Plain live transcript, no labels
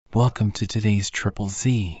Welcome to today's Triple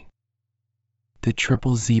Z. The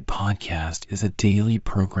Triple Z podcast is a daily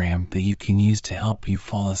program that you can use to help you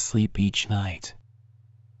fall asleep each night.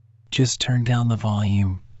 Just turn down the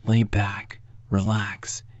volume, lay back,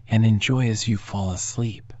 relax, and enjoy as you fall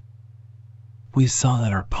asleep. We saw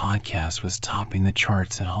that our podcast was topping the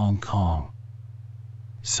charts in Hong Kong,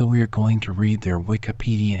 so we are going to read their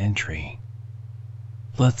Wikipedia entry.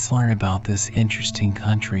 Let's learn about this interesting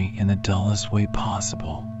country in the dullest way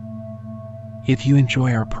possible. If you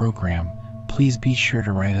enjoy our program, please be sure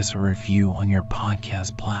to write us a review on your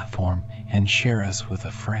podcast platform and share us with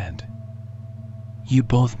a friend. You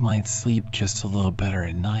both might sleep just a little better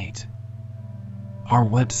at night. Our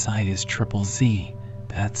website is Triple Z,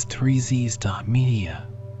 that's 3zs.media.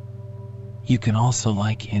 You can also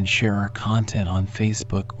like and share our content on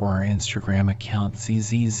Facebook or our Instagram account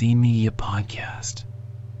ZZZ Media Podcast.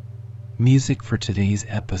 Music for today's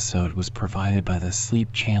episode was provided by the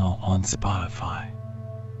Sleep Channel on Spotify.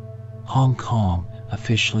 Hong Kong,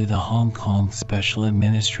 officially the Hong Kong Special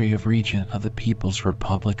Administrative Region of the People's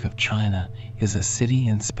Republic of China, is a city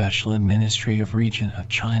and special administrative region of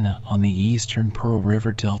China on the eastern Pearl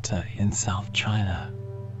River Delta in South China.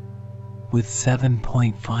 With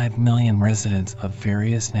 7.5 million residents of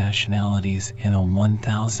various nationalities in a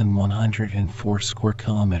 1,104 square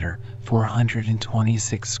kilometer,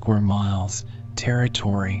 426 square miles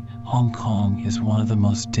territory, Hong Kong is one of the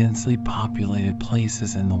most densely populated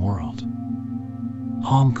places in the world.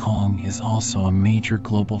 Hong Kong is also a major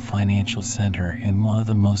global financial center and one of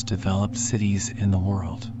the most developed cities in the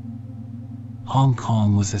world. Hong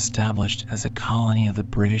Kong was established as a colony of the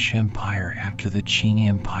British Empire after the Qing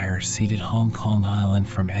Empire ceded Hong Kong Island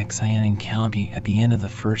from Xiamen County at the end of the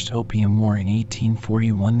First Opium War in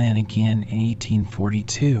 1841, then again in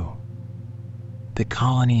 1842. The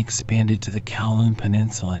colony expanded to the Kowloon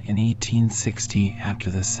Peninsula in 1860 after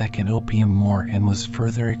the Second Opium War and was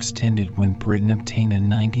further extended when Britain obtained a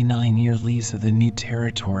 99-year lease of the new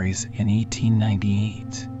territories in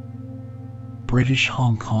 1898. British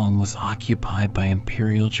Hong Kong was occupied by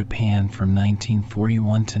Imperial Japan from 1941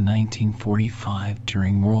 to 1945.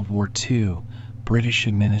 During World War II, British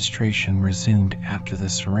administration resumed after the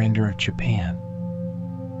surrender of Japan.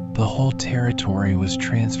 The whole territory was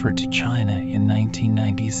transferred to China in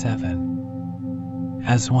 1997.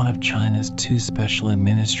 As one of China's two special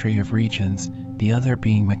administrative regions, the other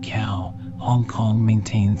being Macau, Hong Kong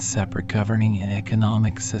maintains separate governing and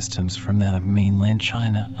economic systems from that of mainland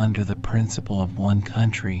China under the principle of one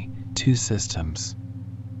country, two systems.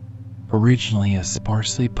 Originally a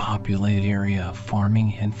sparsely populated area of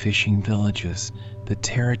farming and fishing villages, the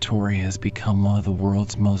territory has become one of the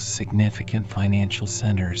world's most significant financial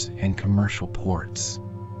centers and commercial ports.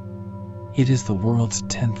 It is the world's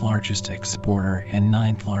 10th largest exporter and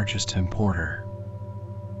 9th largest importer.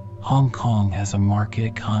 Hong Kong has a market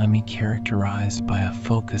economy characterized by a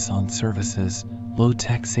focus on services, low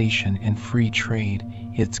taxation, and free trade.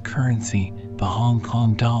 Its currency, the Hong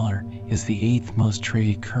Kong dollar, is the 8th most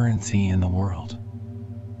traded currency in the world.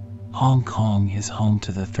 Hong Kong is home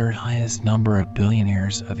to the third highest number of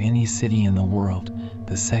billionaires of any city in the world,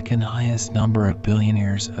 the second highest number of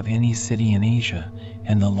billionaires of any city in Asia,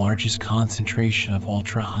 and the largest concentration of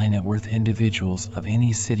ultra-high net worth individuals of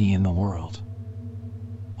any city in the world.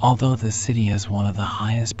 Although the city has one of the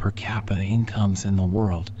highest per capita incomes in the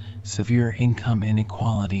world, severe income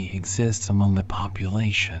inequality exists among the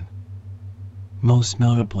population. Most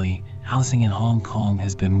notably, housing in Hong Kong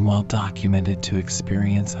has been well documented to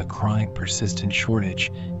experience a chronic persistent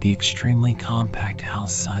shortage. The extremely compact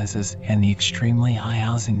house sizes and the extremely high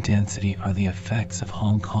housing density are the effects of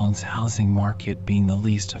Hong Kong's housing market being the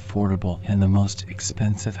least affordable and the most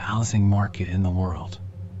expensive housing market in the world.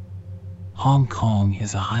 Hong Kong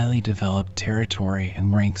is a highly developed territory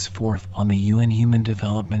and ranks 4th on the UN Human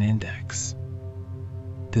Development Index.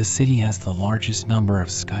 The city has the largest number of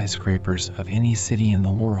skyscrapers of any city in the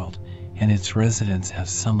world, and its residents have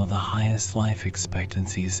some of the highest life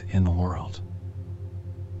expectancies in the world.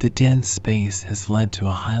 The dense space has led to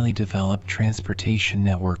a highly developed transportation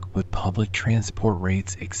network with public transport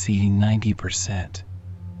rates exceeding 90%.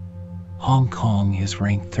 Hong Kong is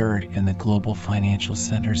ranked 3rd in the Global Financial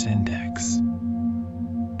Centers Index.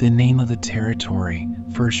 The name of the territory,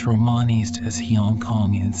 first romanized as Hong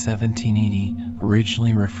Kong in 1780,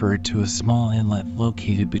 originally referred to a small inlet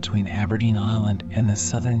located between Aberdeen Island and the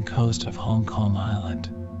southern coast of Hong Kong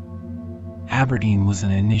Island. Aberdeen was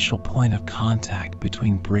an initial point of contact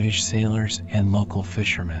between British sailors and local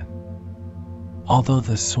fishermen. Although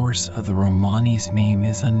the source of the Romani's name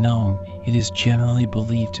is unknown, it is generally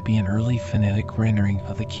believed to be an early phonetic rendering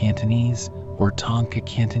of the Cantonese or Tonka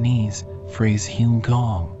Cantonese phrase Heung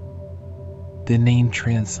Gong, The name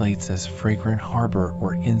translates as fragrant harbor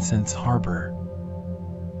or incense harbor.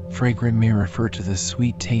 Fragrant may refer to the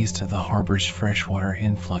sweet taste of the harbor's freshwater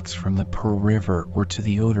influx from the Pearl River or to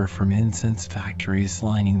the odor from incense factories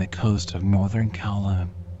lining the coast of northern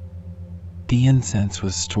Kowloon. The incense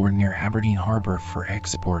was stored near Aberdeen Harbor for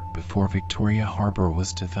export before Victoria Harbor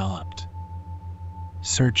was developed.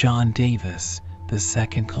 Sir John Davis, the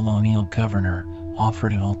second colonial governor,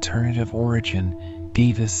 offered an alternative origin.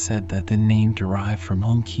 Davis said that the name derived from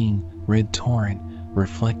Hong King, red torrent,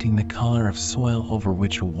 reflecting the color of soil over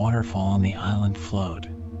which a waterfall on the island flowed.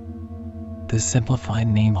 The simplified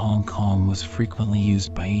name Hong Kong was frequently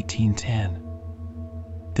used by 1810.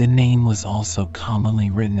 The name was also commonly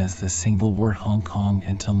written as the single word Hong Kong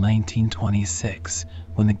until 1926,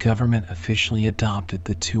 when the government officially adopted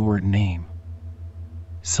the two-word name.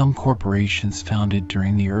 Some corporations founded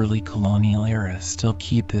during the early colonial era still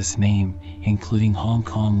keep this name, including Hong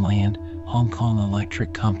Kong Land, Hong Kong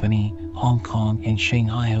Electric Company, Hong Kong and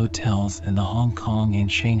Shanghai Hotels, and the Hong Kong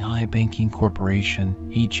and Shanghai Banking Corporation,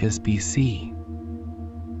 HSBC.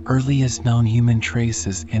 Earliest known human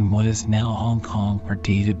traces in what is now Hong Kong are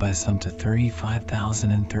dated by some to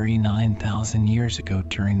 35,000 and 39,000 years ago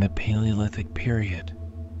during the Paleolithic period.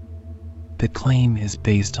 The claim is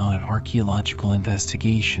based on an archaeological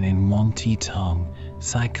investigation in Wong Ti Tong,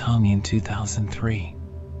 Sai Kung in 2003.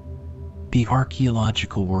 The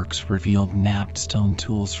archaeological works revealed knapped stone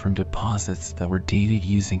tools from deposits that were dated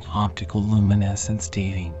using optical luminescence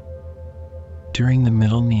dating. During the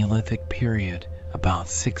Middle Neolithic period, about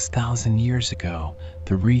 6,000 years ago,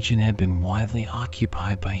 the region had been widely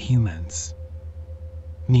occupied by humans.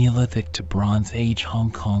 Neolithic to Bronze Age Hong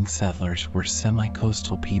Kong settlers were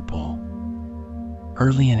semi-coastal people.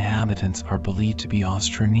 Early inhabitants are believed to be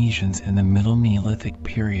Austronesians in the Middle Neolithic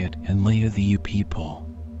period and later the Yu people.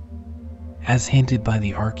 As hinted by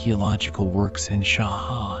the archaeological works in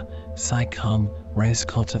Shaha, Sai Kung, rice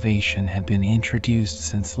cultivation had been introduced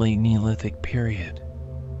since late Neolithic period.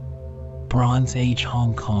 Bronze Age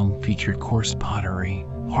Hong Kong featured coarse pottery,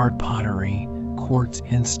 hard pottery, quartz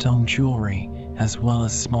and stone jewelry, as well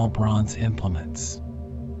as small bronze implements.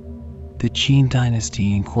 The Qin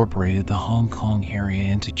dynasty incorporated the Hong Kong area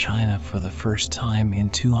into China for the first time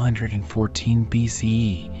in 214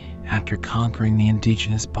 BCE, after conquering the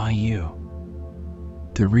indigenous Baiyu.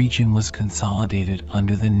 The region was consolidated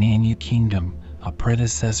under the Nanyue Kingdom, a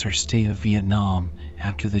predecessor state of Vietnam,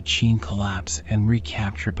 after the Qin collapse and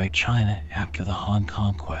recaptured by China after the Han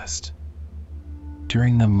Conquest.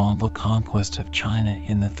 During the Mongol conquest of China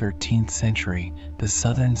in the 13th century, the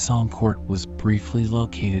southern Song Court was briefly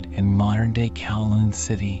located in modern-day Kowloon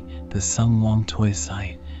City, the Sungwon Toi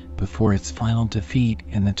site, before its final defeat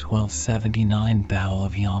in the 1279 Battle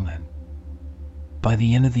of Yamen. By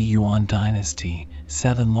the end of the Yuan dynasty,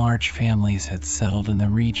 7 large families had settled in the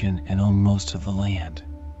region and owned most of the land.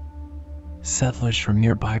 Settlers from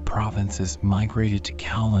nearby provinces migrated to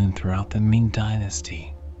Kowloon throughout the Ming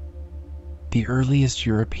dynasty. The earliest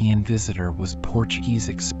European visitor was Portuguese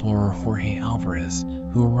explorer Jorge Alvarez,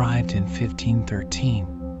 who arrived in 1513.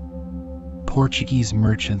 Portuguese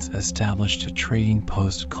merchants established a trading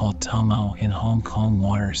post called Tamao in Hong Kong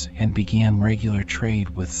waters and began regular trade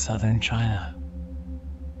with southern China.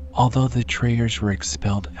 Although the traders were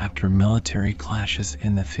expelled after military clashes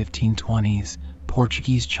in the 1520s,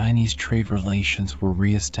 Portuguese-Chinese trade relations were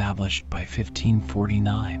re-established by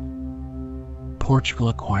 1549. Portugal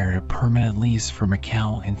acquired a permanent lease for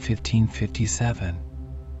Macau in 1557.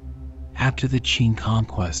 After the Qing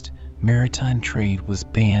conquest, maritime trade was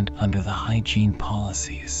banned under the hygiene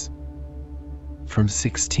policies. From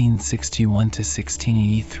 1661 to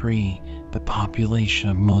 1683, the population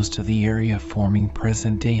of most of the area forming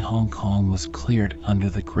present-day Hong Kong was cleared under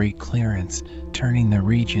the Great Clearance, turning the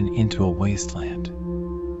region into a wasteland.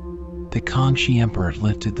 The Kangxi Emperor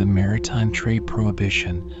lifted the maritime trade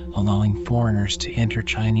prohibition, allowing foreigners to enter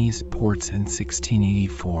Chinese ports in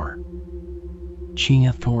 1684. Qing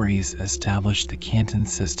authorities established the Canton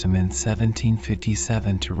system in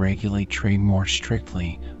 1757 to regulate trade more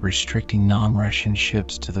strictly, restricting non-Russian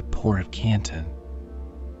ships to the port of Canton.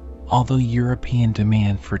 Although European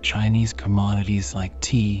demand for Chinese commodities like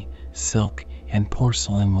tea, silk, and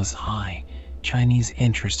porcelain was high, Chinese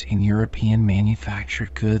interest in European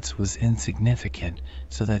manufactured goods was insignificant,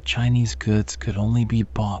 so that Chinese goods could only be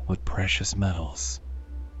bought with precious metals.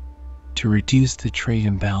 To reduce the trade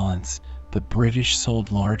imbalance, the British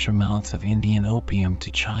sold large amounts of Indian opium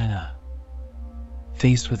to China.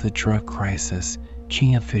 Faced with a drug crisis,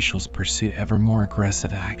 Qing officials pursued ever more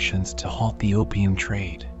aggressive actions to halt the opium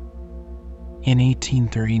trade. In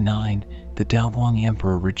 1839, the Daoguang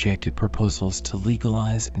Emperor rejected proposals to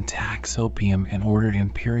legalize and tax opium and ordered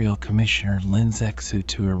Imperial Commissioner Lin Zexu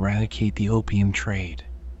to eradicate the opium trade.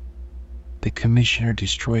 The commissioner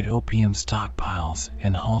destroyed opium stockpiles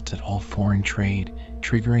and halted all foreign trade,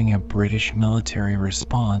 triggering a British military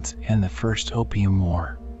response and the First Opium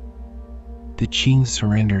War. The Qing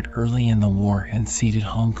surrendered early in the war and ceded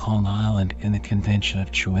Hong Kong Island in the Convention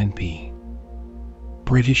of Chuenpi.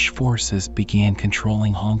 British forces began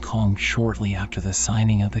controlling Hong Kong shortly after the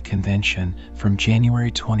signing of the convention from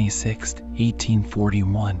January 26,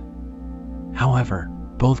 1841. However,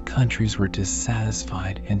 both countries were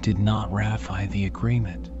dissatisfied and did not ratify the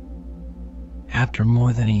agreement. After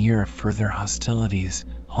more than a year of further hostilities,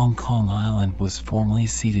 Hong Kong Island was formally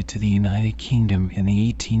ceded to the United Kingdom in the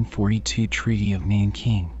 1842 Treaty of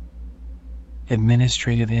Nanking.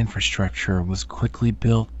 Administrative infrastructure was quickly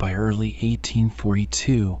built by early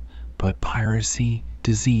 1842, but piracy,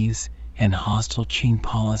 disease, and hostile Qing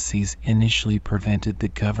policies initially prevented the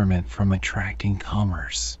government from attracting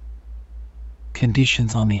commerce.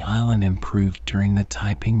 Conditions on the island improved during the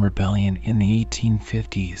Taiping Rebellion in the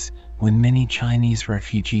 1850s, when many Chinese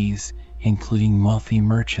refugees, including wealthy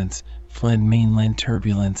merchants, fled mainland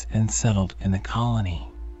turbulence and settled in the colony.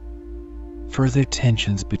 Further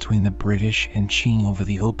tensions between the British and Qing over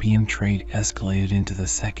the opium trade escalated into the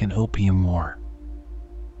Second Opium War.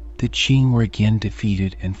 The Qing were again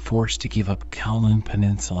defeated and forced to give up Kowloon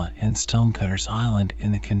Peninsula and Stonecutters Island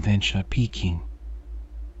in the Convention of Peking.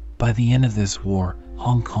 By the end of this war,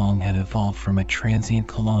 Hong Kong had evolved from a transient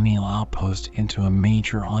colonial outpost into a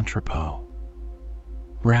major entrepot.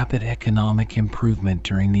 Rapid economic improvement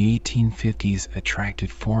during the 1850s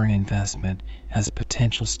attracted foreign investment as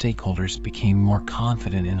potential stakeholders became more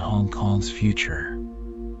confident in Hong Kong's future.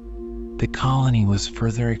 The colony was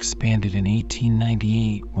further expanded in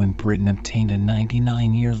 1898 when Britain obtained a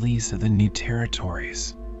 99-year lease of the new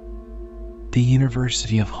territories. The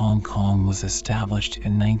University of Hong Kong was established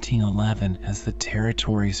in 1911 as the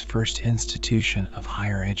territory's first institution of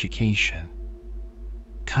higher education.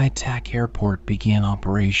 Kai Tak Airport began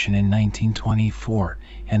operation in 1924,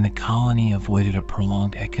 and the colony avoided a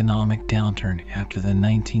prolonged economic downturn after the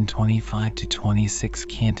 1925-26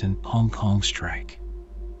 Canton-Hong Kong strike.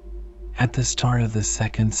 At the start of the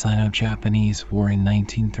Second Sino-Japanese War in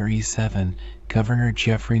 1937, Governor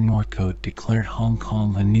Geoffrey Northcote declared Hong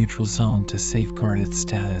Kong a neutral zone to safeguard its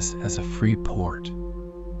status as a free port.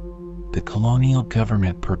 The colonial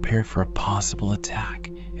government prepared for a possible attack,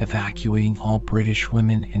 evacuating all British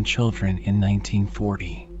women and children in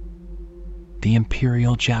 1940. The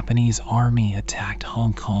Imperial Japanese Army attacked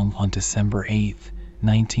Hong Kong on December 8,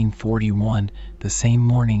 1941, the same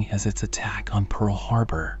morning as its attack on Pearl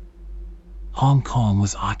Harbor. Hong Kong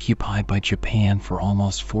was occupied by Japan for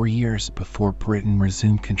almost 4 years before Britain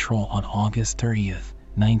resumed control on August 30,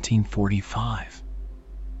 1945.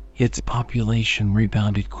 Its population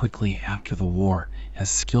rebounded quickly after the war, as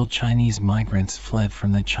skilled Chinese migrants fled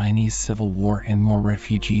from the Chinese Civil War and more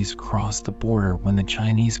refugees crossed the border when the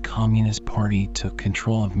Chinese Communist Party took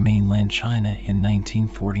control of mainland China in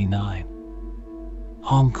 1949.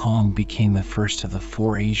 Hong Kong became the first of the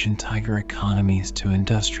 4 Asian tiger economies to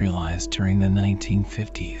industrialize during the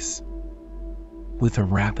 1950s. With a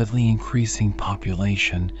rapidly increasing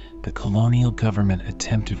population, the colonial government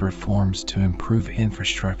attempted reforms to improve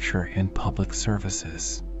infrastructure and public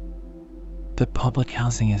services. The Public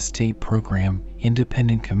Housing Estate Program,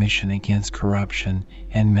 Independent Commission Against Corruption,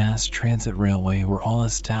 and Mass Transit Railway were all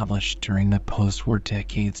established during the post-war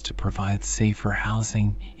decades to provide safer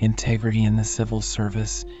housing, integrity in the civil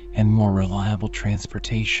service, and more reliable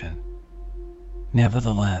transportation.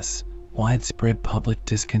 Nevertheless, widespread public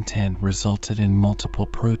discontent resulted in multiple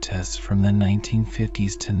protests from the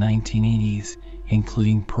 1950s to 1980s,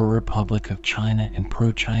 including pro-Republic of China and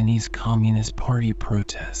pro-Chinese Communist Party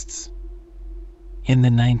protests. In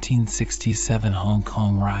the 1967 Hong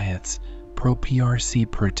Kong riots,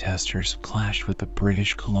 pro-PRC protesters clashed with the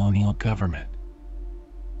British colonial government.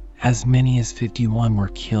 As many as 51 were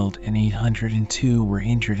killed and 802 were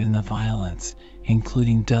injured in the violence,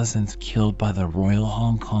 including dozens killed by the Royal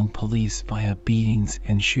Hong Kong Police via beatings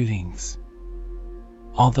and shootings.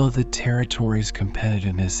 Although the territory's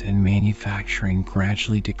competitiveness in manufacturing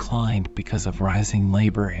gradually declined because of rising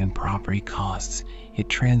labor and property costs, it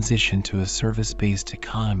transitioned to a service-based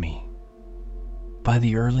economy. By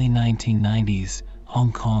the early 1990s,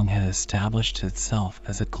 Hong Kong had established itself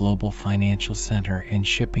as a global financial center and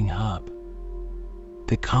shipping hub.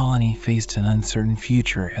 The colony faced an uncertain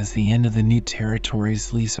future as the end of the new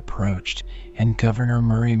territory's lease approached, and Governor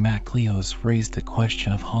Murray MacLeod raised the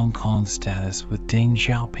question of Hong Kong's status with Deng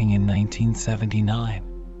Xiaoping in 1979.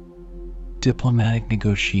 Diplomatic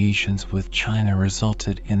negotiations with China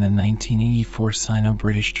resulted in the 1984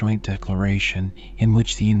 Sino-British Joint Declaration, in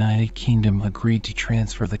which the United Kingdom agreed to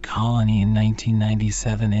transfer the colony in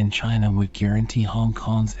 1997, and China would guarantee Hong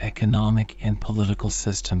Kong's economic and political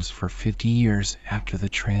systems for 50 years after the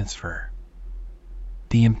transfer.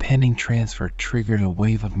 The impending transfer triggered a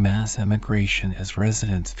wave of mass emigration as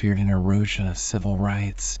residents feared an erosion of civil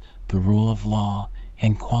rights, the rule of law,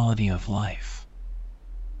 and quality of life.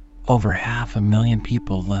 Over 500,000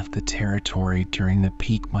 people left the territory during the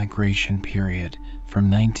peak migration period,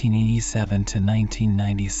 from 1987 to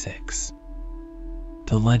 1996.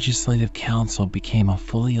 The Legislative Council became a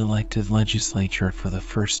fully elected legislature for the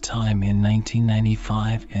first time in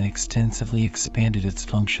 1995 and extensively expanded its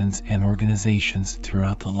functions and organizations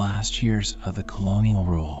throughout the last years of the colonial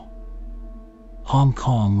rule. Hong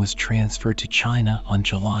Kong was transferred to China on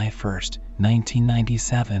July 1,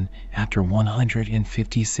 1997, after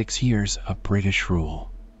 156 years of British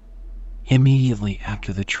rule. Immediately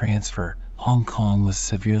after the transfer, Hong Kong was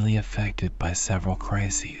severely affected by several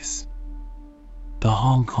crises. The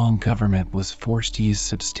Hong Kong government was forced to use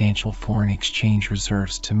substantial foreign exchange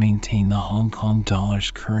reserves to maintain the Hong Kong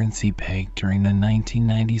dollar's currency peg during the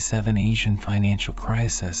 1997 Asian financial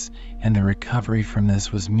crisis, and the recovery from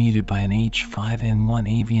this was muted by an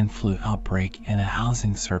H5N1 avian flu outbreak and a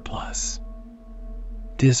housing surplus.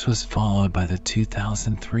 This was followed by the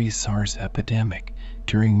 2003 SARS epidemic,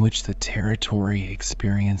 during which the territory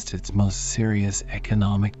experienced its most serious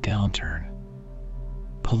economic downturn.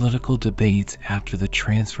 Political debates after the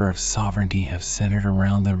transfer of sovereignty have centered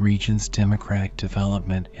around the region's democratic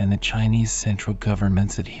development and the Chinese central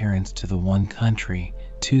government's adherence to the one country,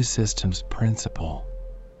 two systems principle.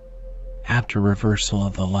 After reversal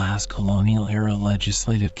of the last colonial-era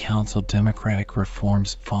Legislative Council democratic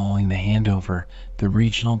reforms following the handover, the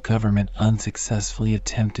regional government unsuccessfully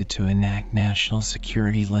attempted to enact national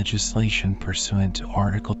security legislation pursuant to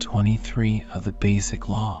Article 23 of the Basic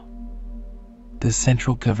Law. The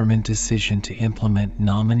central government decision to implement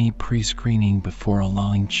nominee pre-screening before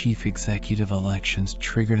allowing chief executive elections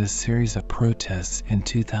triggered a series of protests in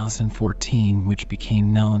 2014, which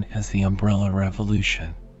became known as the Umbrella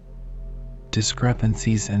Revolution.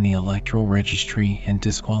 Discrepancies in the electoral registry and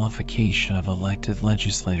disqualification of elected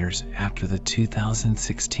legislators after the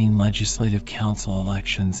 2016 Legislative Council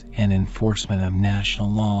elections and enforcement of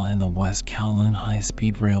national law in the West Kowloon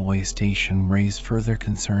high-speed railway station raised further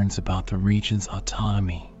concerns about the region's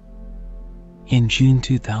autonomy. In June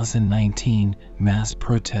 2019, mass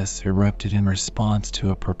protests erupted in response to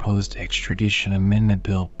a proposed extradition amendment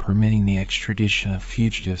bill permitting the extradition of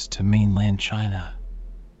fugitives to mainland China.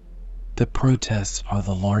 The protests are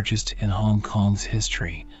the largest in Hong Kong's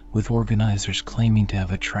history, with organizers claiming to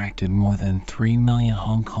have attracted more than 3 million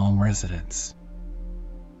Hong Kong residents.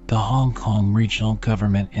 The Hong Kong regional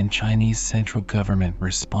government and Chinese central government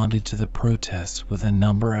responded to the protests with a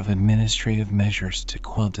number of administrative measures to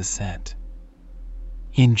quell dissent.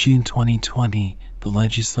 In June 2020, the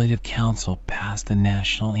Legislative Council passed the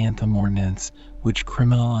National Anthem Ordinance, which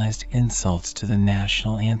criminalized insults to the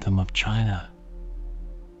national anthem of China.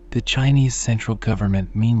 The Chinese central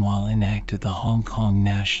government meanwhile enacted the Hong Kong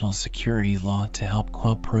National Security Law to help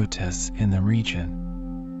quell protests in the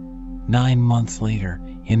region. 9 months later,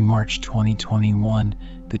 in March 2021,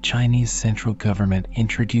 the Chinese central government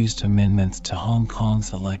introduced amendments to Hong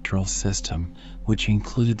Kong's electoral system, which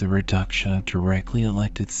included the reduction of directly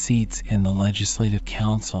elected seats in the Legislative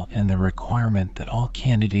Council and the requirement that all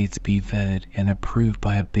candidates be vetted and approved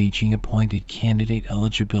by a Beijing-appointed Candidate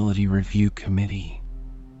Eligibility Review Committee.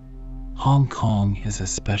 Hong Kong is a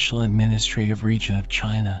special administrative region of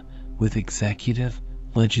China, with executive,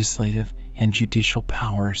 legislative, and judicial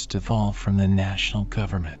powers devolved from the national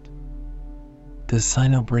government. The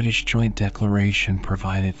Sino-British Joint Declaration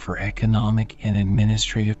provided for economic and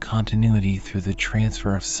administrative continuity through the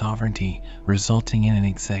transfer of sovereignty, resulting in an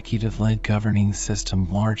executive-led governing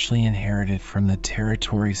system largely inherited from the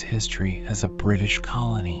territory's history as a British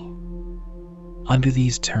colony. Under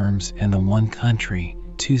these terms and the one country,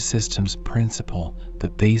 two systems principle, the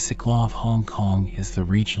Basic Law of Hong Kong is the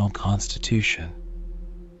regional constitution.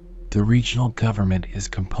 The regional government is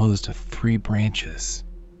composed of 3 branches.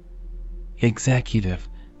 Executive.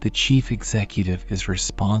 The chief executive is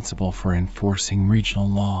responsible for enforcing regional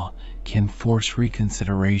law, can force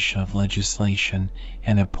reconsideration of legislation,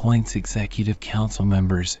 and appoints executive council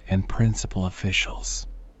members and principal officials.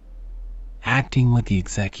 Acting with the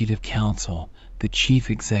Executive Council, the Chief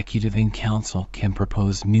Executive in Council can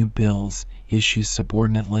propose new bills, issue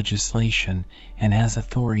subordinate legislation, and has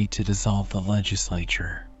authority to dissolve the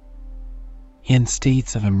legislature. In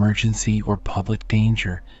states of emergency or public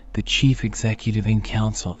danger, the Chief Executive in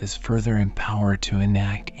Council is further empowered to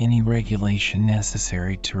enact any regulation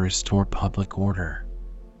necessary to restore public order.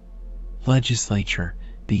 Legislature.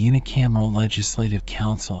 The unicameral Legislative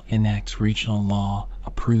Council enacts regional law,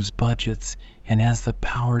 approves budgets, and has the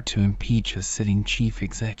power to impeach a sitting chief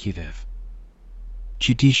executive.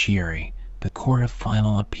 Judiciary. The Court of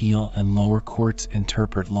Final Appeal and lower courts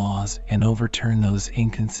interpret laws and overturn those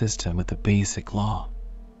inconsistent with the basic law.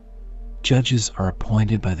 Judges are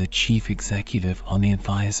appointed by the chief executive on the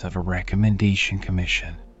advice of a recommendation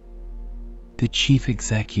commission. The chief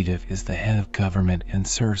executive is the head of government and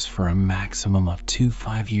serves for a maximum of 2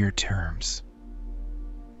 5-year terms.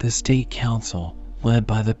 The State Council, led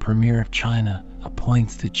by the Premier of China,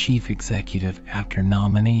 appoints the chief executive after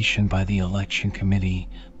nomination by the election committee,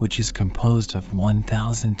 which is composed of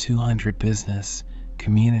 1,200 business,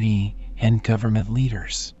 community, and government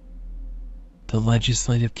leaders. The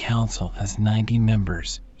Legislative Council has 90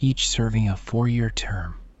 members, each serving a 4-year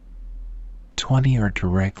term. 20 are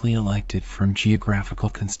directly elected from geographical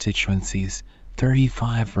constituencies,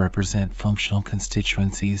 35 represent functional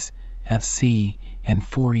constituencies, FC, and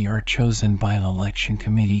 40 are chosen by an election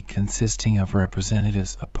committee consisting of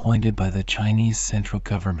representatives appointed by the Chinese central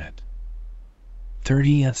government.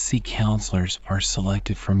 30 FC councillors are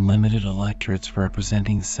selected from limited electorates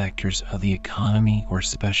representing sectors of the economy or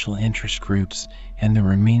special interest groups, and the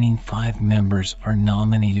remaining 5 members are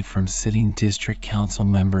nominated from sitting district council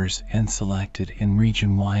members and selected in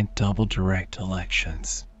region-wide double direct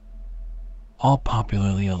elections. All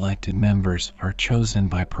popularly elected members are chosen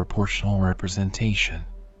by proportional representation.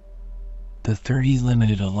 The 30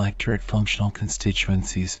 limited electorate functional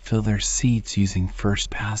constituencies fill their seats using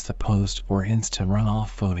first-past-the-post or insta-runoff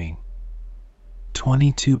voting.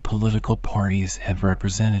 22 political parties had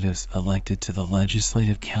representatives elected to the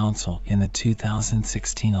Legislative Council in the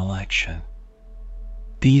 2016 election.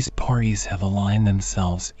 These parties have aligned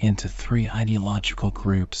themselves into 3 ideological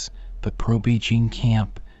groups: the pro-Beijing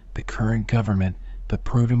camp, the current government, the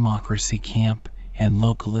pro-democracy camp, and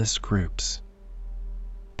localist groups.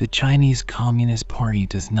 The Chinese Communist Party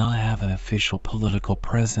does not have an official political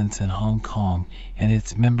presence in Hong Kong, and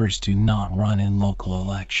its members do not run in local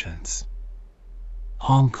elections.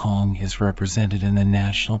 Hong Kong is represented in the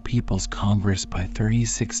National People's Congress by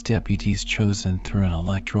 36 deputies chosen through an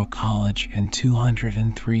electoral college and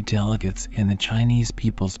 203 delegates in the Chinese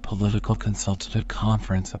People's Political Consultative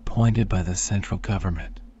Conference appointed by the central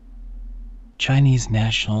government. Chinese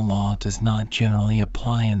national law does not generally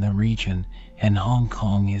apply in the region, and Hong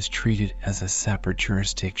Kong is treated as a separate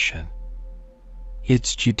jurisdiction.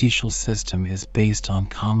 Its judicial system is based on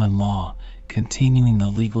common law, continuing the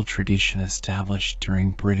legal tradition established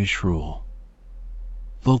during British rule.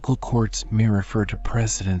 Local courts may refer to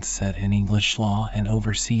precedents set in English law and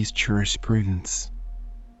overseas jurisprudence.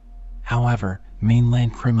 However,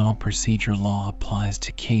 mainland criminal procedure law applies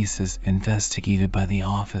to cases investigated by the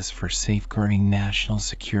Office for Safeguarding National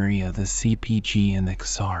Security of the CPG and the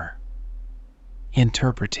CSAR.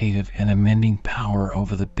 Interpretative and amending power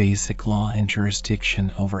over the basic law and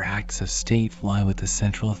jurisdiction over acts of state lie with the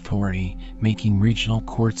central authority, making regional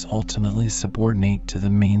courts ultimately subordinate to the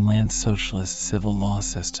mainland socialist civil law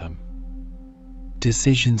system.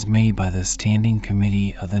 Decisions made by the Standing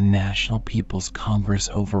Committee of the National People's Congress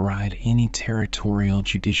override any territorial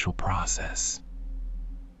judicial process.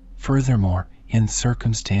 Furthermore, in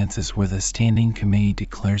circumstances where the Standing Committee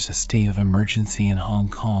declares a state of emergency in Hong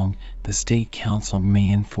Kong, the State Council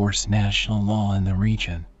may enforce national law in the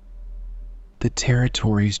region. The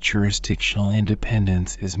territory's jurisdictional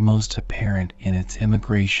independence is most apparent in its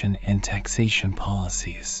immigration and taxation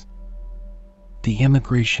policies. The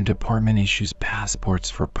Immigration Department issues passports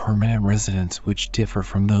for permanent residents which differ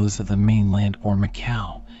from those of the mainland or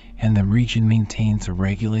Macau, and the region maintains a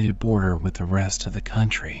regulated border with the rest of the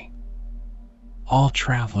country. All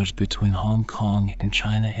travelers between Hong Kong and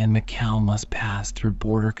China and Macau must pass through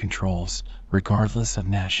border controls, regardless of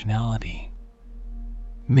nationality.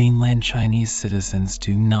 Mainland Chinese citizens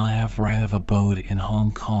do not have right of abode in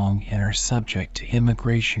Hong Kong and are subject to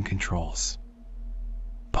immigration controls.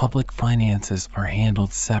 Public finances are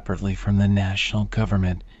handled separately from the national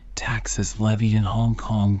government. Taxes levied in Hong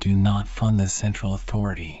Kong do not fund the central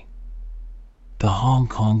authority. The Hong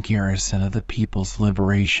Kong garrison of the People's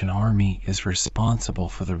Liberation Army is responsible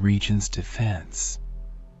for the region's defense.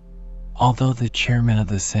 Although the chairman of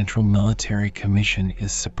the Central Military Commission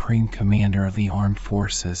is Supreme Commander of the Armed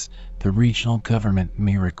Forces, the regional government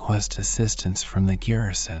may request assistance from the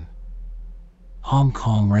garrison. Hong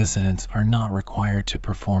Kong residents are not required to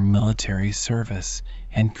perform military service,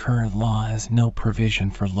 and current law has no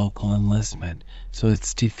provision for local enlistment, so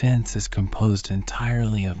its defense is composed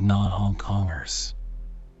entirely of non-Hong Kongers.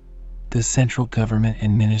 The central government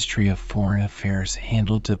and Ministry of Foreign Affairs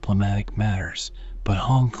handle diplomatic matters, but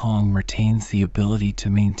Hong Kong retains the ability to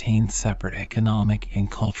maintain separate economic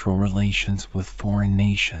and cultural relations with foreign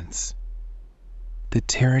nations. The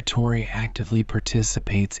territory actively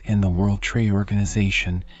participates in the World Trade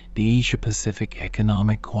Organization, the Asia-Pacific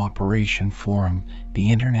Economic Cooperation Forum,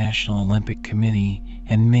 the International Olympic Committee,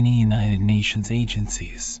 and many United Nations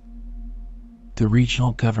agencies. The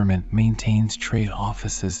regional government maintains trade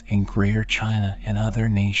offices in Greater China and other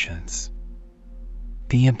nations.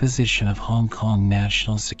 The imposition of Hong Kong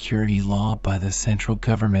national security law by the central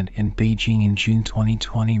government in Beijing in June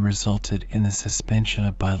 2020 resulted in the suspension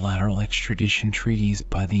of bilateral extradition treaties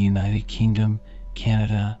by the United Kingdom,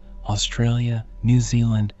 Canada, Australia, New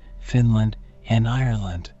Zealand, Finland, and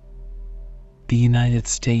Ireland. The United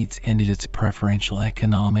States ended its preferential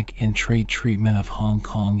economic and trade treatment of Hong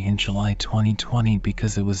Kong in July 2020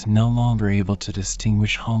 because it was no longer able to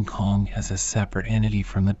distinguish Hong Kong as a separate entity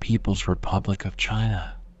from the People's Republic of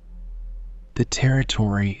China. The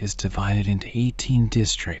territory is divided into 18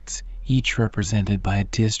 districts, each represented by a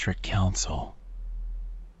district council.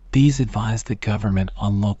 These advise the government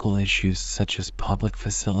on local issues such as public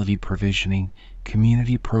facility provisioning,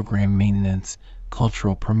 community program maintenance,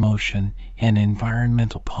 cultural promotion, and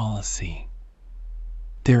environmental policy.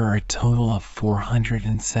 There are a total of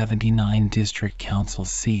 479 district council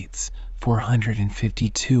seats,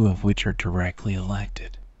 452 of which are directly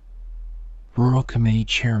elected. Rural committee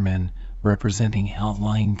chairmen, representing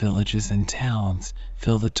outlying villages and towns,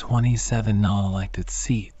 fill the 27 non-elected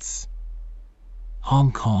seats.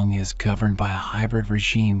 Hong Kong is governed by a hybrid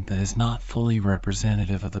regime that is not fully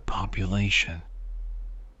representative of the population.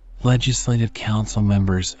 Legislative Council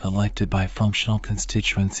members elected by functional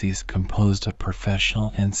constituencies composed of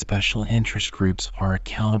professional and special interest groups are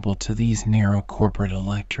accountable to these narrow corporate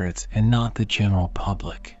electorates and not the general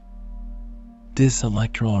public. This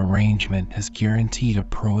electoral arrangement has guaranteed a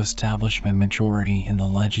pro-establishment majority in the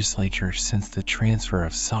legislature since the transfer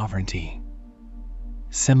of sovereignty.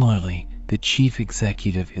 Similarly, the chief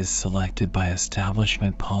executive is selected by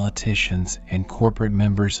establishment politicians and corporate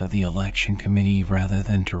members of the election committee rather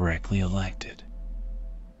than directly elected.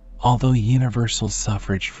 Although universal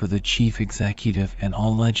suffrage for the chief executive and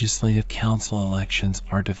all legislative council elections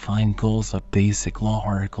are defined goals of Basic Law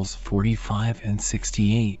Articles 45 and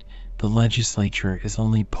 68, the legislature is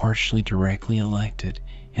only partially directly elected,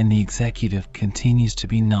 and the executive continues to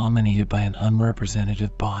be nominated by an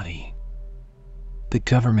unrepresentative body. The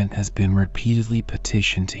government has been repeatedly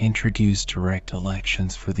petitioned to introduce direct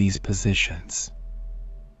elections for these positions.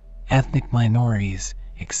 Ethnic minorities,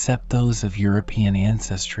 except those of European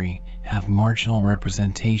ancestry, have marginal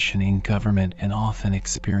representation in government and often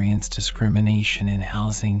experience discrimination in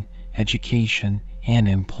housing, education, and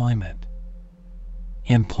employment.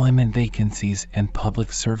 Employment vacancies and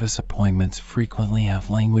public service appointments frequently have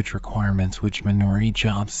language requirements which minority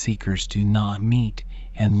job seekers do not meet,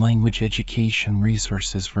 and language education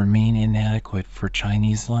resources remain inadequate for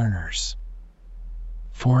Chinese learners.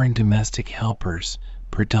 Foreign domestic helpers,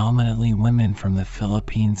 predominantly women from the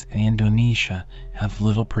Philippines and Indonesia, have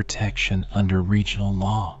little protection under regional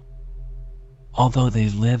law. Although they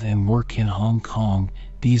live and work in Hong Kong,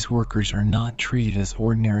 these workers are not treated as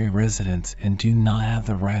ordinary residents and do not have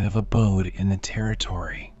the right of abode in the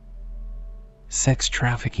territory. Sex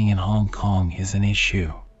trafficking in Hong Kong is an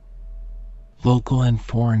issue. Local and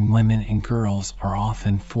foreign women and girls are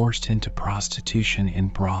often forced into prostitution in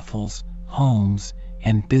brothels, homes,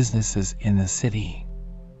 and businesses in the city.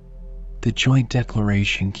 The Joint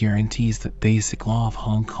Declaration guarantees the basic law of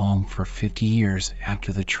Hong Kong for 50 years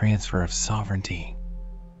after the transfer of sovereignty.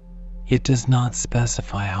 It does not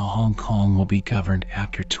specify how Hong Kong will be governed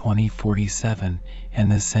after 2047,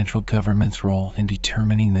 and the central government's role in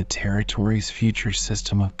determining the territory's future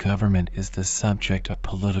system of government is the subject of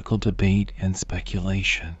political debate and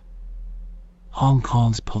speculation. Hong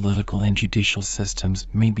Kong's political and judicial systems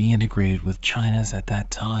may be integrated with China's at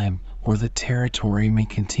that time, or the territory may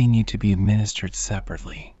continue to be administered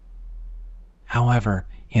separately. However,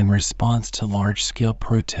 in response to large-scale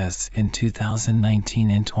protests in 2019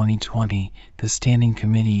 and 2020, the Standing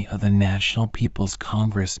Committee of the National People's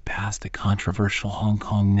Congress passed the controversial Hong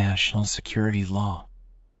Kong national security law.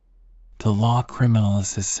 The law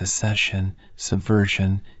criminalizes secession,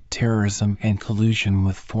 subversion, terrorism and collusion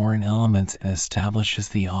with foreign elements and establishes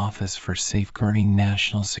the Office for Safeguarding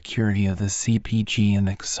National Security of the CPG and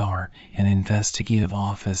the CSAR, an investigative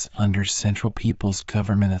office under Central People's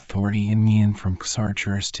Government Authority immune from CSAR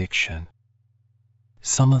jurisdiction.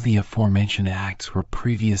 Some of the aforementioned acts were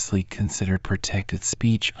previously considered protected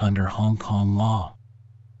speech under Hong Kong law.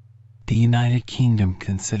 The United Kingdom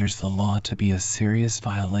considers the law to be a serious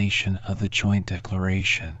violation of the Joint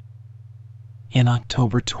Declaration. In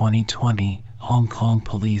October 2020, Hong Kong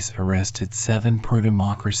police arrested 7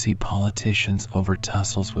 pro-democracy politicians over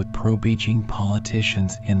tussles with pro-Beijing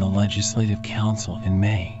politicians in the Legislative Council in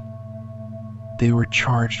May. They were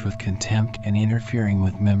charged with contempt and interfering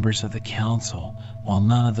with members of the council, while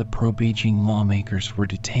none of the pro-Beijing lawmakers were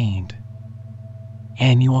detained.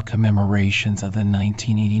 Annual commemorations of the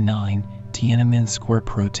 1989 Tiananmen Square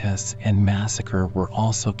protests and massacre were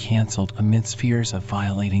also cancelled amidst fears of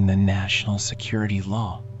violating the national security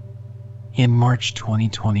law. In March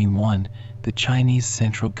 2021, the Chinese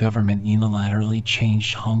central government unilaterally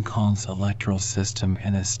changed Hong Kong's electoral system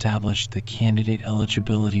and established the Candidate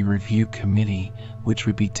Eligibility Review Committee, which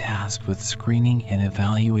would be tasked with screening and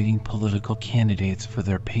evaluating political candidates for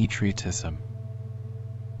their patriotism.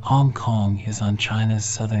 Hong Kong is on China's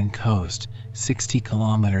southern coast, 60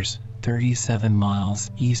 kilometers, 37 miles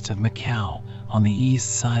east of Macau, on the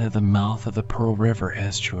east side of the mouth of the Pearl River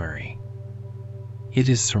estuary. It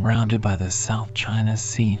is surrounded by the South China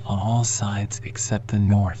Sea on all sides except the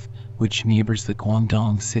north, which neighbors the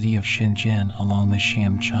Guangdong city of Shenzhen along the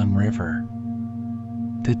Shamchun River.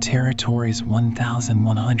 The territory's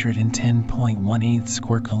 1,110.18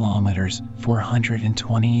 square kilometers,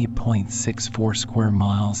 428.64 square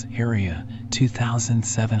miles area,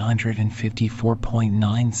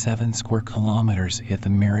 2,754.97 square kilometers if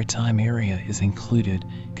the maritime area is included,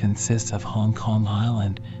 consists of Hong Kong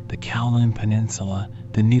Island, the Kowloon Peninsula,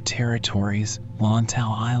 the New Territories,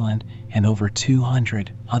 Lantau Island, and over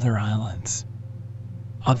 200 other islands.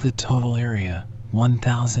 Of the total area,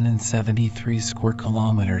 1,073 square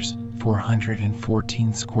kilometers,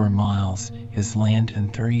 414 square miles, is land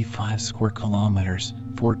and 35 square kilometers,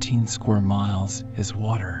 14 square miles, is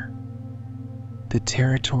water. The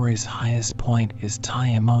territory's highest point is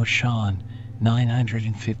Tai Mo Shan,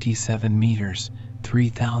 957 meters,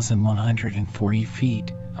 3,140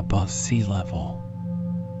 feet, above sea level.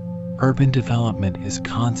 Urban development is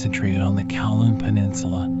concentrated on the Kowloon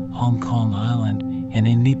Peninsula, Hong Kong Island, and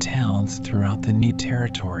in new towns throughout the New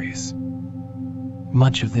Territories.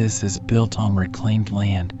 Much of this is built on reclaimed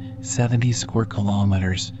land, 70 square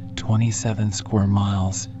kilometers, 27 square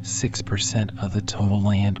miles, 6% of the total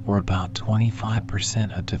land, or about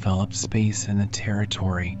 25% of developed space in the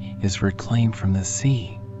territory, is reclaimed from the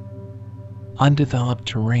sea. Undeveloped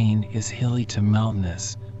terrain is hilly to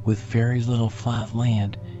mountainous, with very little flat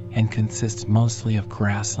land, and consists mostly of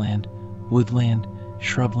grassland, woodland,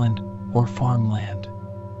 shrubland, or farmland.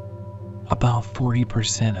 About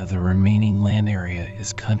 40% of the remaining land area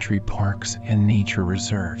is country parks and nature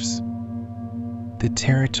reserves. The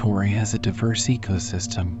territory has a diverse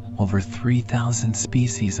ecosystem. Over 3,000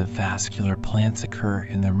 species of vascular plants occur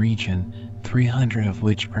in the region, 300 of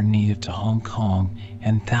which are native to Hong Kong,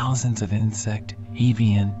 and thousands of insect,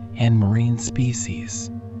 avian, and marine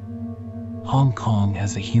species. Hong Kong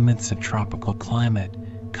has a humid subtropical climate,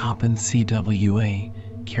 Köppen CWA,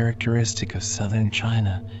 characteristic of southern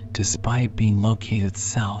China, despite being located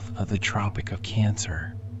south of the Tropic of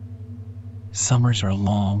Cancer. Summers are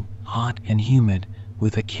long, hot, and humid,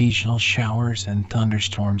 with occasional showers and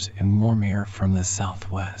thunderstorms and warm air from the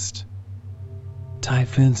southwest.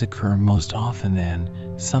 Typhoons occur most often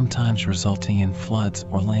then, sometimes resulting in floods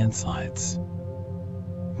or landslides.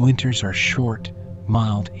 Winters are short,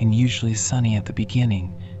 mild, and usually sunny at the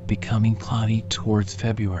beginning, becoming cloudy towards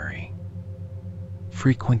February.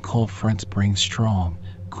 Frequent cold fronts bring strong,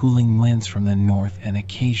 cooling winds from the north and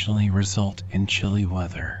occasionally result in chilly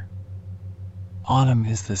weather. Autumn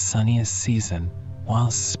is the sunniest season,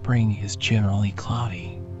 whilst spring is generally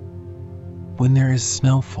cloudy. When there is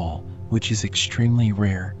snowfall, which is extremely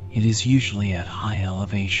rare, it is usually at high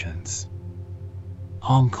elevations.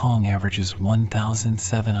 Hong Kong averages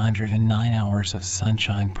 1,709 hours of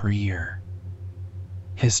sunshine per year.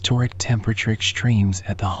 Historic temperature extremes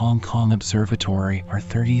at the Hong Kong Observatory are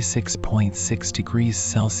 36.6 degrees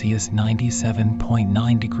Celsius,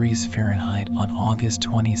 97.9 degrees Fahrenheit on August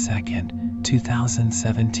 22,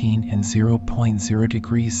 2017, and 0.0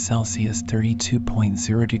 degrees Celsius,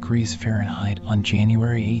 32.0 degrees Fahrenheit on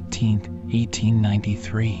January 18,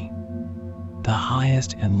 1893. The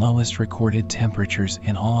highest and lowest recorded temperatures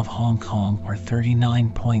in all of Hong Kong are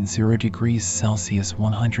 39.0 degrees Celsius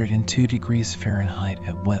 102 degrees Fahrenheit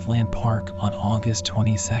at Wetland Park on August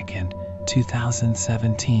 22,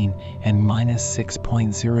 2017, and minus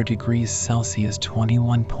 6.0 degrees Celsius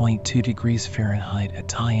 21.2 degrees Fahrenheit at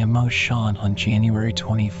Tai Mo Shan on January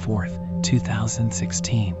 24,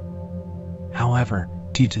 2016. However,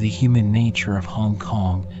 due to the human nature of Hong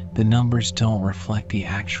Kong, the numbers don't reflect the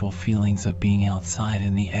actual feelings of being outside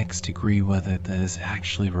in the X degree weather that is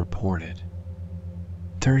actually reported.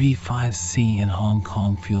 35°C in Hong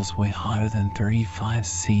Kong feels way hotter than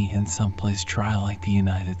 35°C in someplace dry like the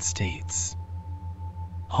United States.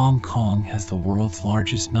 Hong Kong has the world's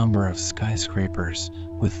largest number of skyscrapers,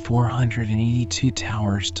 with 482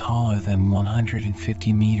 towers taller than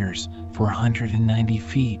 150 meters, 490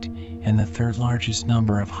 feet, and the third largest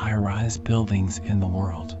number of high-rise buildings in the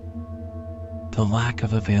world. The lack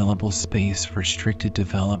of available space restricted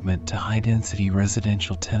development to high-density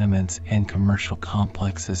residential tenements and commercial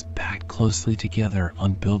complexes packed closely together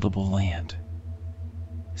on buildable land.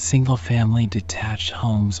 Single-family detached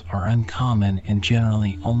homes are uncommon and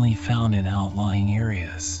generally only found in outlying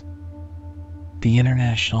areas. The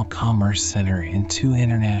International Commerce Center and Two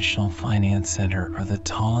International Finance Center are the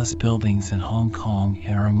tallest buildings in Hong Kong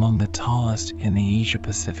and are among the tallest in the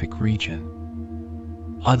Asia-Pacific region.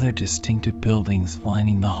 Other distinctive buildings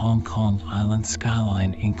lining the Hong Kong Island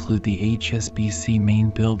skyline include the HSBC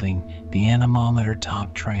main building, the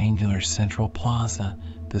anemometer-top triangular Central Plaza,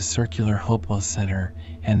 the circular Hopo Center,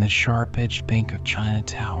 and the sharp-edged Bank of China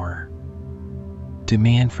Tower.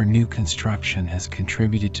 Demand for new construction has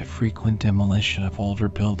contributed to frequent demolition of older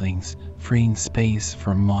buildings, freeing space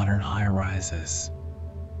for modern high-rises.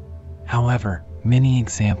 However, many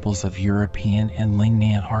examples of European and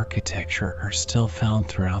Lingnan architecture are still found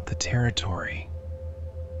throughout the territory.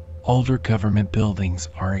 Older government buildings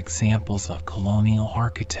are examples of colonial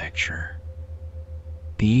architecture.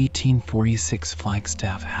 The 1846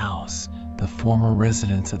 Flagstaff House, the former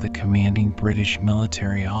residence of the commanding British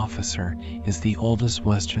military officer, is the oldest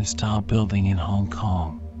Western-style building in Hong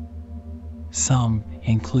Kong. Some,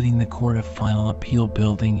 including the Court of Final Appeal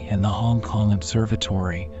building and the Hong Kong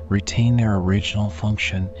Observatory, retain their original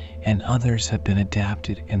function, and others have been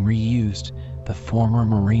adapted and reused. The former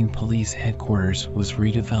Marine Police headquarters was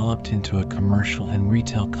redeveloped into a commercial and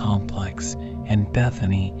retail complex, and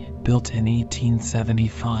Bethany, built in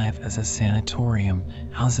 1875 as a sanatorium,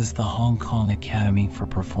 houses the Hong Kong Academy for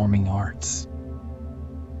Performing Arts.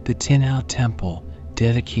 The Tin Au Temple,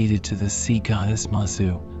 dedicated to the sea goddess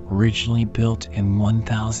Mazu, originally built in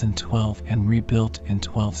 1012 and rebuilt in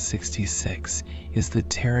 1266, is the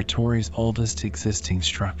territory's oldest existing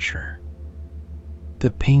structure.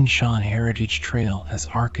 The Ping Shan Heritage Trail has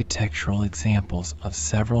architectural examples of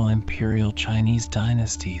several imperial Chinese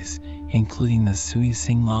dynasties, including the Sui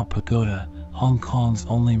Sing Lao Pagoda, Hong Kong's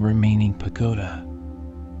only remaining pagoda.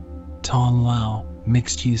 Tong Lao,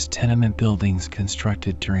 mixed-use tenement buildings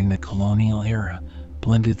constructed during the colonial era,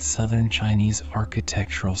 blended southern Chinese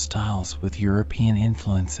architectural styles with European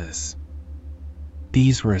influences.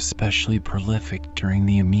 These were especially prolific during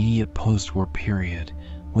the immediate post-war period,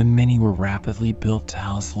 when many were rapidly built to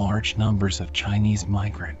house large numbers of Chinese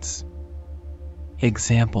migrants.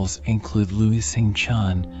 Examples include Louis Sing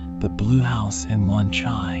Chun, the Blue House in Wan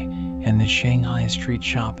Chai, and the Shanghai Street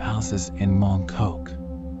Shop houses in Mong Kok.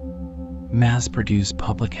 Mass-produced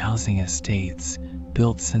public housing estates,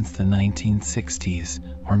 built since the 1960s,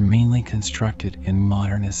 are mainly constructed in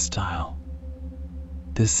modernist style.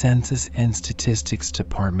 The Census and Statistics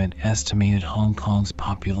Department estimated Hong Kong's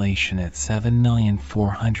population at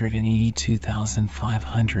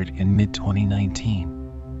 7,482,500 in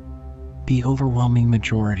mid-2019. The overwhelming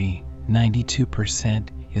majority, 92%,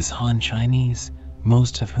 is Han Chinese,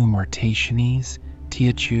 most of whom are Taishanese,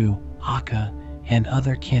 Teochew, Hakka, and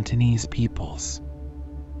other Cantonese peoples.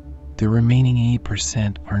 The remaining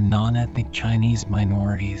 8% are non-ethnic Chinese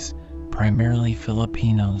minorities, primarily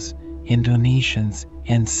Filipinos, Indonesians,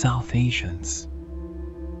 and South Asians.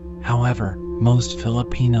 However, most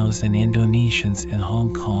Filipinos and Indonesians in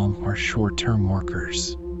Hong Kong are short-term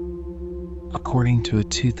workers. According to a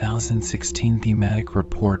 2016 thematic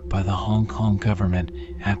report by the Hong Kong government,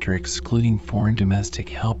 after excluding foreign domestic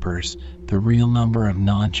helpers, the real number of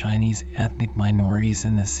non-Chinese ethnic minorities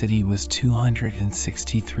in the city was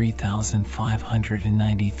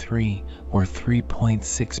 263,593, or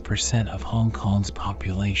 3.6% of Hong Kong's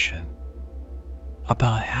population.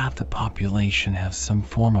 About half the population have some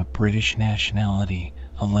form of British nationality,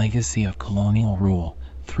 a legacy of colonial rule.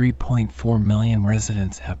 3.4 million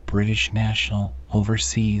residents have British national,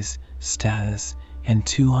 overseas, status, and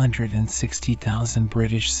 260,000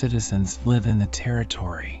 British citizens live in the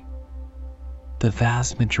territory. The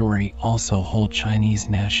vast majority also hold Chinese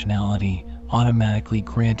nationality, automatically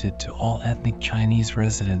granted to all ethnic Chinese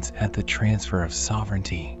residents at the transfer of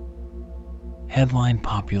sovereignty. Headline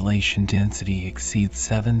population density exceeds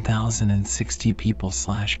 7,060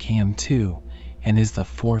 people/km2 and is the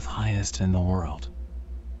fourth highest in the world.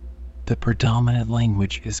 The predominant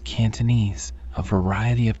language is Cantonese, a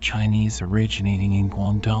variety of Chinese originating in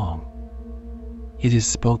Guangdong. It is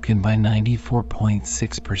spoken by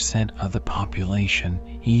 94.6% of the population,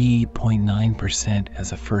 88.9%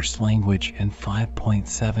 as a first language and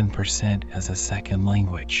 5.7% as a second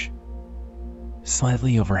language.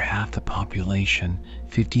 Slightly over half the population,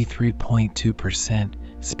 53.2%,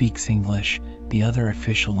 speaks English, the other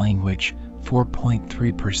official language,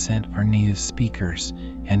 4.3% are native speakers,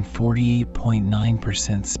 and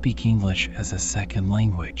 48.9% speak English as a second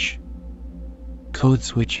language. Code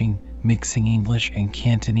switching, mixing English and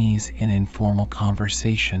Cantonese in informal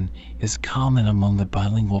conversation, is common among the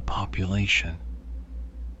bilingual population.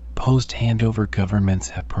 Post-handover governments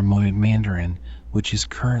have promoted Mandarin, which is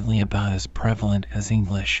currently about as prevalent as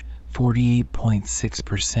English.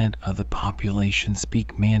 48.6% of the population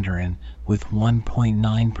speak Mandarin, with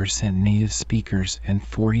 1.9% native speakers and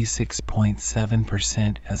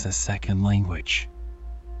 46.7% as a second language.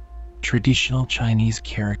 Traditional Chinese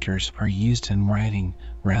characters are used in writing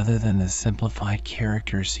rather than the simplified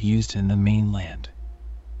characters used in the mainland.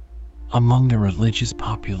 Among the religious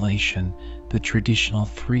population, the traditional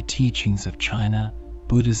three teachings of China,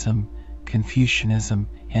 Buddhism, Confucianism,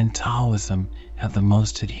 and Taoism have the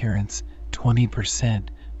most adherents, 20%,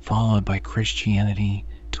 followed by Christianity,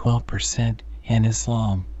 12%, and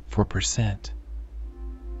Islam, 4%.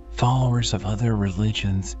 Followers of other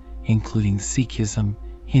religions, including Sikhism,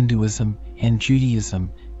 Hinduism, and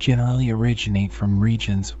Judaism, generally originate from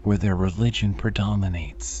regions where their religion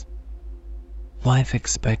predominates. Life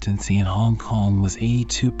expectancy in Hong Kong was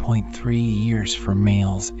 82.3 years for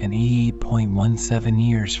males and 88.17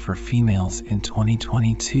 years for females in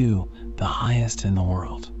 2022, the highest in the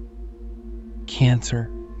world. Cancer,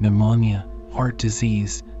 pneumonia, heart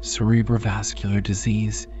disease, cerebrovascular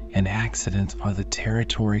disease, and accidents are the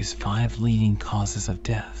territory's 5 leading causes of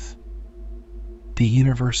death. The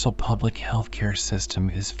universal public healthcare system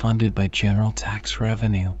is funded by general tax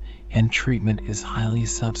revenue, and treatment is highly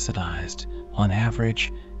subsidized. On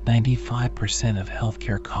average, 95% of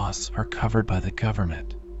healthcare costs are covered by the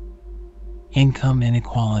government. Income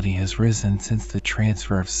inequality has risen since the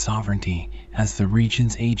transfer of sovereignty, as the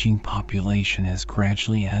region's aging population has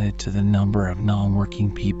gradually added to the number of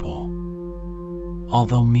non-working people.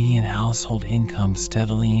 Although median household income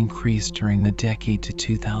steadily increased during the decade to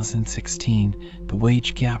 2016, the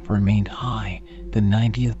wage gap remained high. The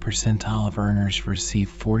 90th percentile of earners receive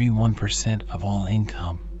 41% of all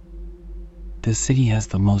income. The city has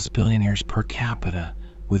the most billionaires per capita,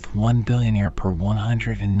 with 1 billionaire per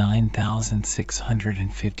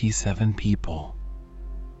 109,657 people.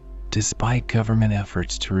 Despite government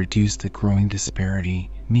efforts to reduce the growing disparity,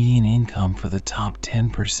 median income for the top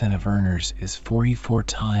 10% of earners is 44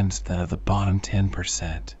 times that of the bottom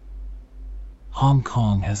 10%. Hong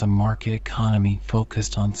Kong has a market economy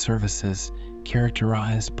focused on services,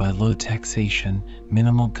 characterized by low taxation,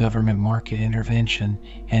 minimal government market intervention,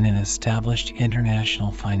 and an established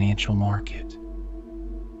international financial market.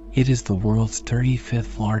 It is the world's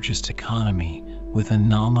 35th largest economy, with a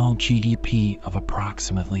nominal GDP of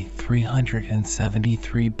approximately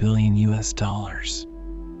 $373 billion.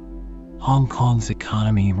 Hong Kong's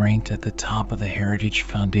economy ranked at the top of the Heritage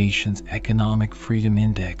Foundation's Economic Freedom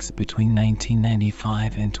Index between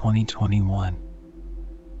 1995 and 2021.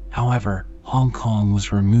 However, Hong Kong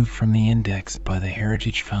was removed from the index by the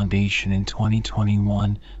Heritage Foundation in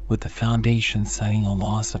 2021, with the foundation citing a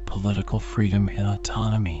loss of political freedom and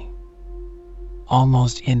autonomy.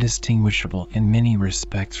 Almost indistinguishable in many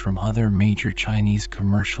respects from other major Chinese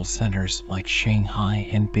commercial centers like Shanghai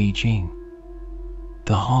and Beijing.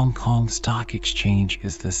 The Hong Kong Stock Exchange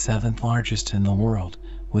is the 7th largest in the world,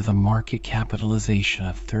 with a market capitalization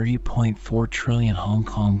of 30.4 trillion Hong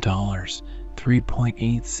Kong dollars,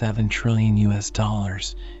 $3.87 trillion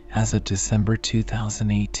as of December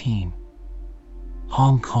 2018.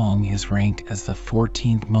 Hong Kong is ranked as the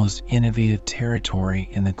 14th most innovative territory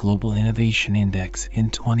in the Global Innovation Index in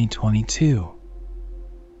 2022.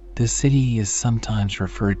 The city is sometimes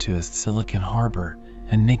referred to as Silicon Harbor,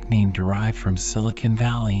 a nickname derived from Silicon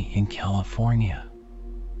Valley in California.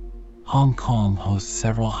 Hong Kong hosts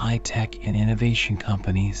several high-tech and innovation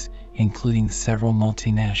companies, including several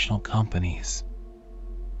multinational companies.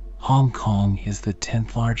 Hong Kong is the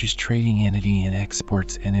 10th largest trading entity in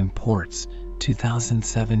exports and imports,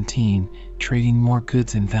 2017, trading more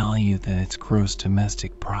goods in value than its gross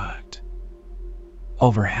domestic product.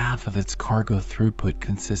 Over half of its cargo throughput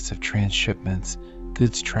consists of transshipments,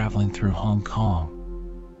 goods traveling through Hong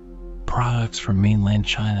Kong. Products from mainland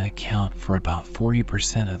China account for about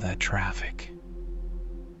 40% of that traffic.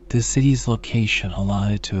 The city's location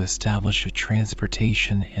allowed it to establish a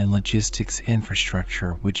transportation and logistics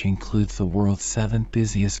infrastructure which includes the world's 7th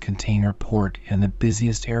busiest container port and the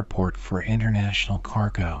busiest airport for international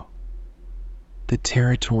cargo. The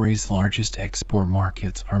territory's largest export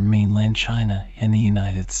markets are mainland China and the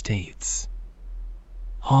United States.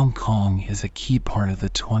 Hong Kong is a key part of the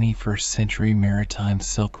 21st century maritime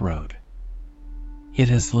Silk Road. It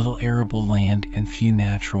has little arable land and few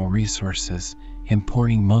natural resources,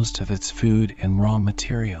 importing most of its food and raw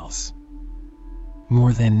materials.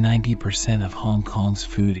 More than 90% of Hong Kong's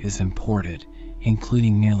food is imported,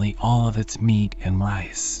 including nearly all of its meat and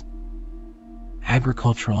rice.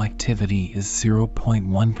 Agricultural activity is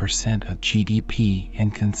 0.1% of GDP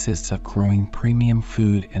and consists of growing premium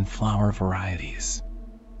food and flour varieties.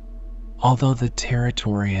 Although the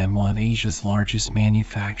territory had one of Asia's largest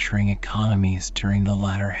manufacturing economies during the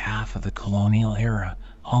latter half of the colonial era,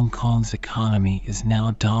 Hong Kong's economy is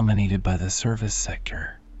now dominated by the service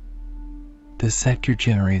sector. The sector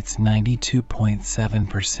generates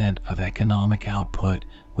 92.7% of economic output,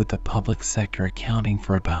 with the public sector accounting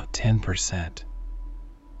for about 10%.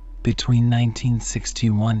 Between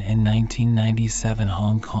 1961 and 1997,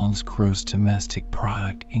 Hong Kong's gross domestic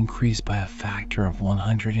product increased by a factor of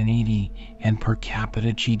 180, and per capita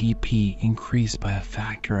GDP increased by a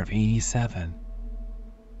factor of 87.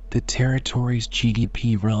 The territory's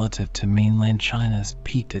GDP relative to mainland China's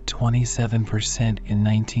peaked at 27% in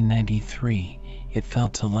 1993. It fell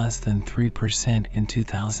to less than 3% in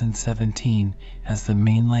 2017 as the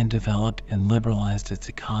mainland developed and liberalized its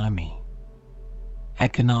economy.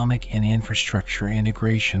 Economic and infrastructure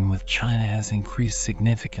integration with China has increased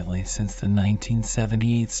significantly since the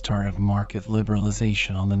 1978 start of market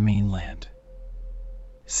liberalization on the mainland.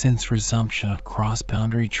 Since resumption of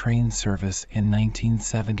cross-boundary train service in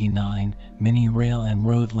 1979, many rail and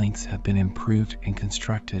road links have been improved and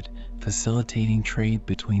constructed, facilitating trade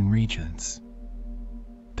between regions.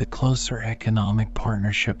 The closer economic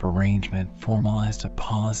partnership arrangement formalized a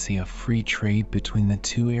policy of free trade between the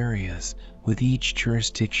two areas, with each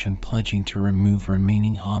jurisdiction pledging to remove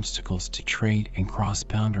remaining obstacles to trade and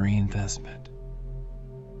cross-boundary investment.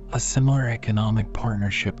 A similar economic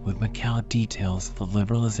partnership with Macau details the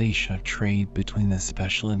liberalization of trade between the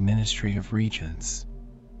special administrative regions.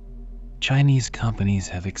 Chinese companies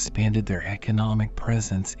have expanded their economic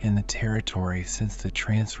presence in the territory since the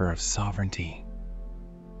transfer of sovereignty.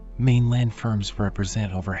 Mainland firms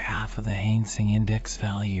represent over half of the Hang Seng Index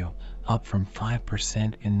value, up from 5%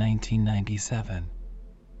 in 1997.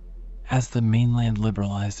 As the mainland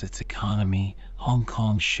liberalized its economy, Hong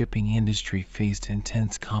Kong's shipping industry faced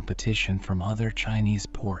intense competition from other Chinese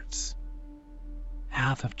ports.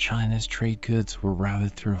 Half of China's trade goods were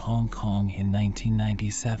routed through Hong Kong in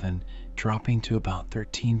 1997, dropping to about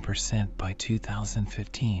 13% by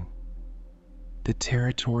 2015. The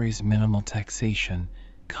territory's minimal taxation,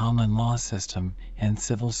 common law system, and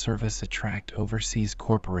civil service attract overseas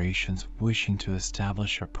corporations wishing to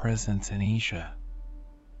establish a presence in Asia.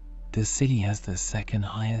 The city has the second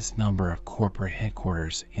highest number of corporate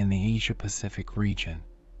headquarters in the Asia-Pacific region.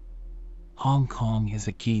 Hong Kong is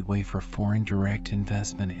a gateway for foreign direct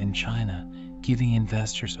investment in China, giving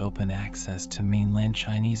investors open access to mainland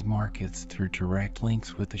Chinese markets through direct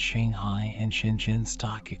links with the Shanghai and Shenzhen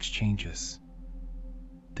stock exchanges.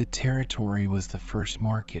 The territory was the first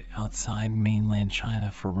market outside mainland China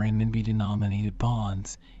for renminbi-denominated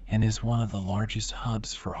bonds and is one of the largest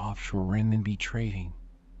hubs for offshore renminbi trading.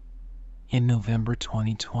 In November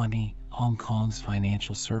 2020, Hong Kong's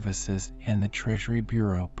Financial Services and the Treasury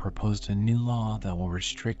Bureau proposed a new law that will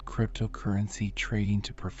restrict cryptocurrency trading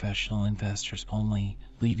to professional investors only,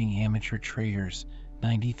 leaving amateur traders,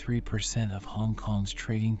 93% of Hong Kong's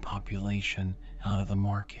trading population, out of the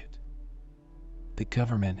market. The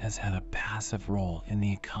government has had a passive role in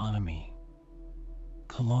the economy.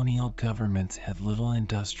 Colonial governments had little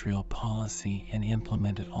industrial policy and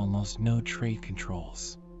implemented almost no trade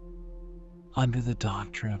controls. Under the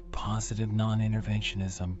doctrine of positive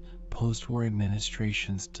non-interventionism, post-war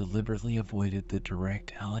administrations deliberately avoided the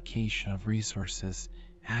direct allocation of resources.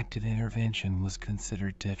 Active intervention was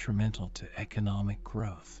considered detrimental to economic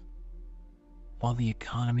growth. While the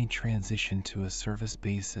economy transitioned to a service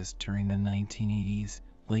basis during the 1980s,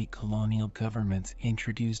 late colonial governments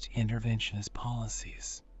introduced interventionist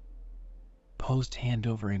policies.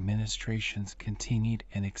 Post-handover administrations continued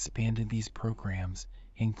and expanded these programs,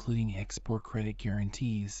 including export credit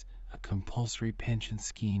guarantees, a compulsory pension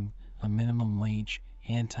scheme, a minimum wage,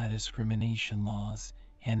 anti-discrimination laws,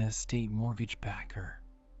 and a state mortgage backer.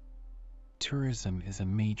 Tourism is a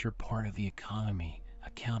major part of the economy,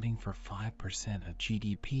 accounting for 5% of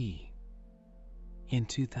GDP. In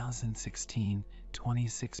 2016,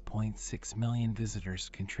 26.6 million visitors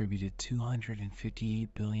contributed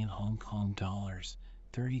 258 billion Hong Kong dollars,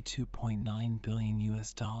 32.9 billion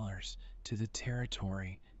US dollars to the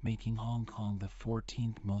territory, making Hong Kong the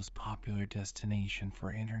 14th most popular destination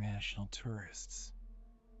for international tourists.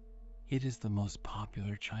 It is the most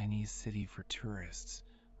popular Chinese city for tourists,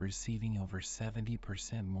 receiving over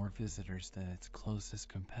 70% more visitors than its closest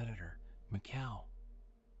competitor, Macau.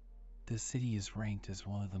 The city is ranked as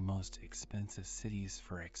one of the most expensive cities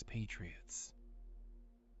for expatriates.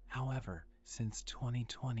 However, since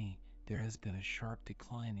 2020, there has been a sharp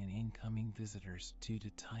decline in incoming visitors due to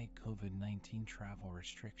tight COVID-19 travel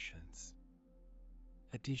restrictions.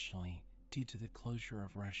 Additionally, due to the closure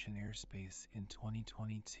of Russian airspace in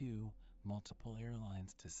 2022, multiple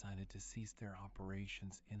airlines decided to cease their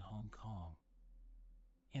operations in Hong Kong.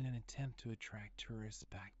 In an attempt to attract tourists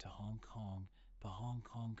back to Hong Kong, the Hong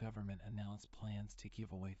Kong government announced plans to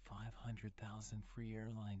give away 500,000 free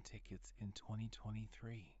airline tickets in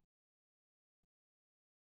 2023.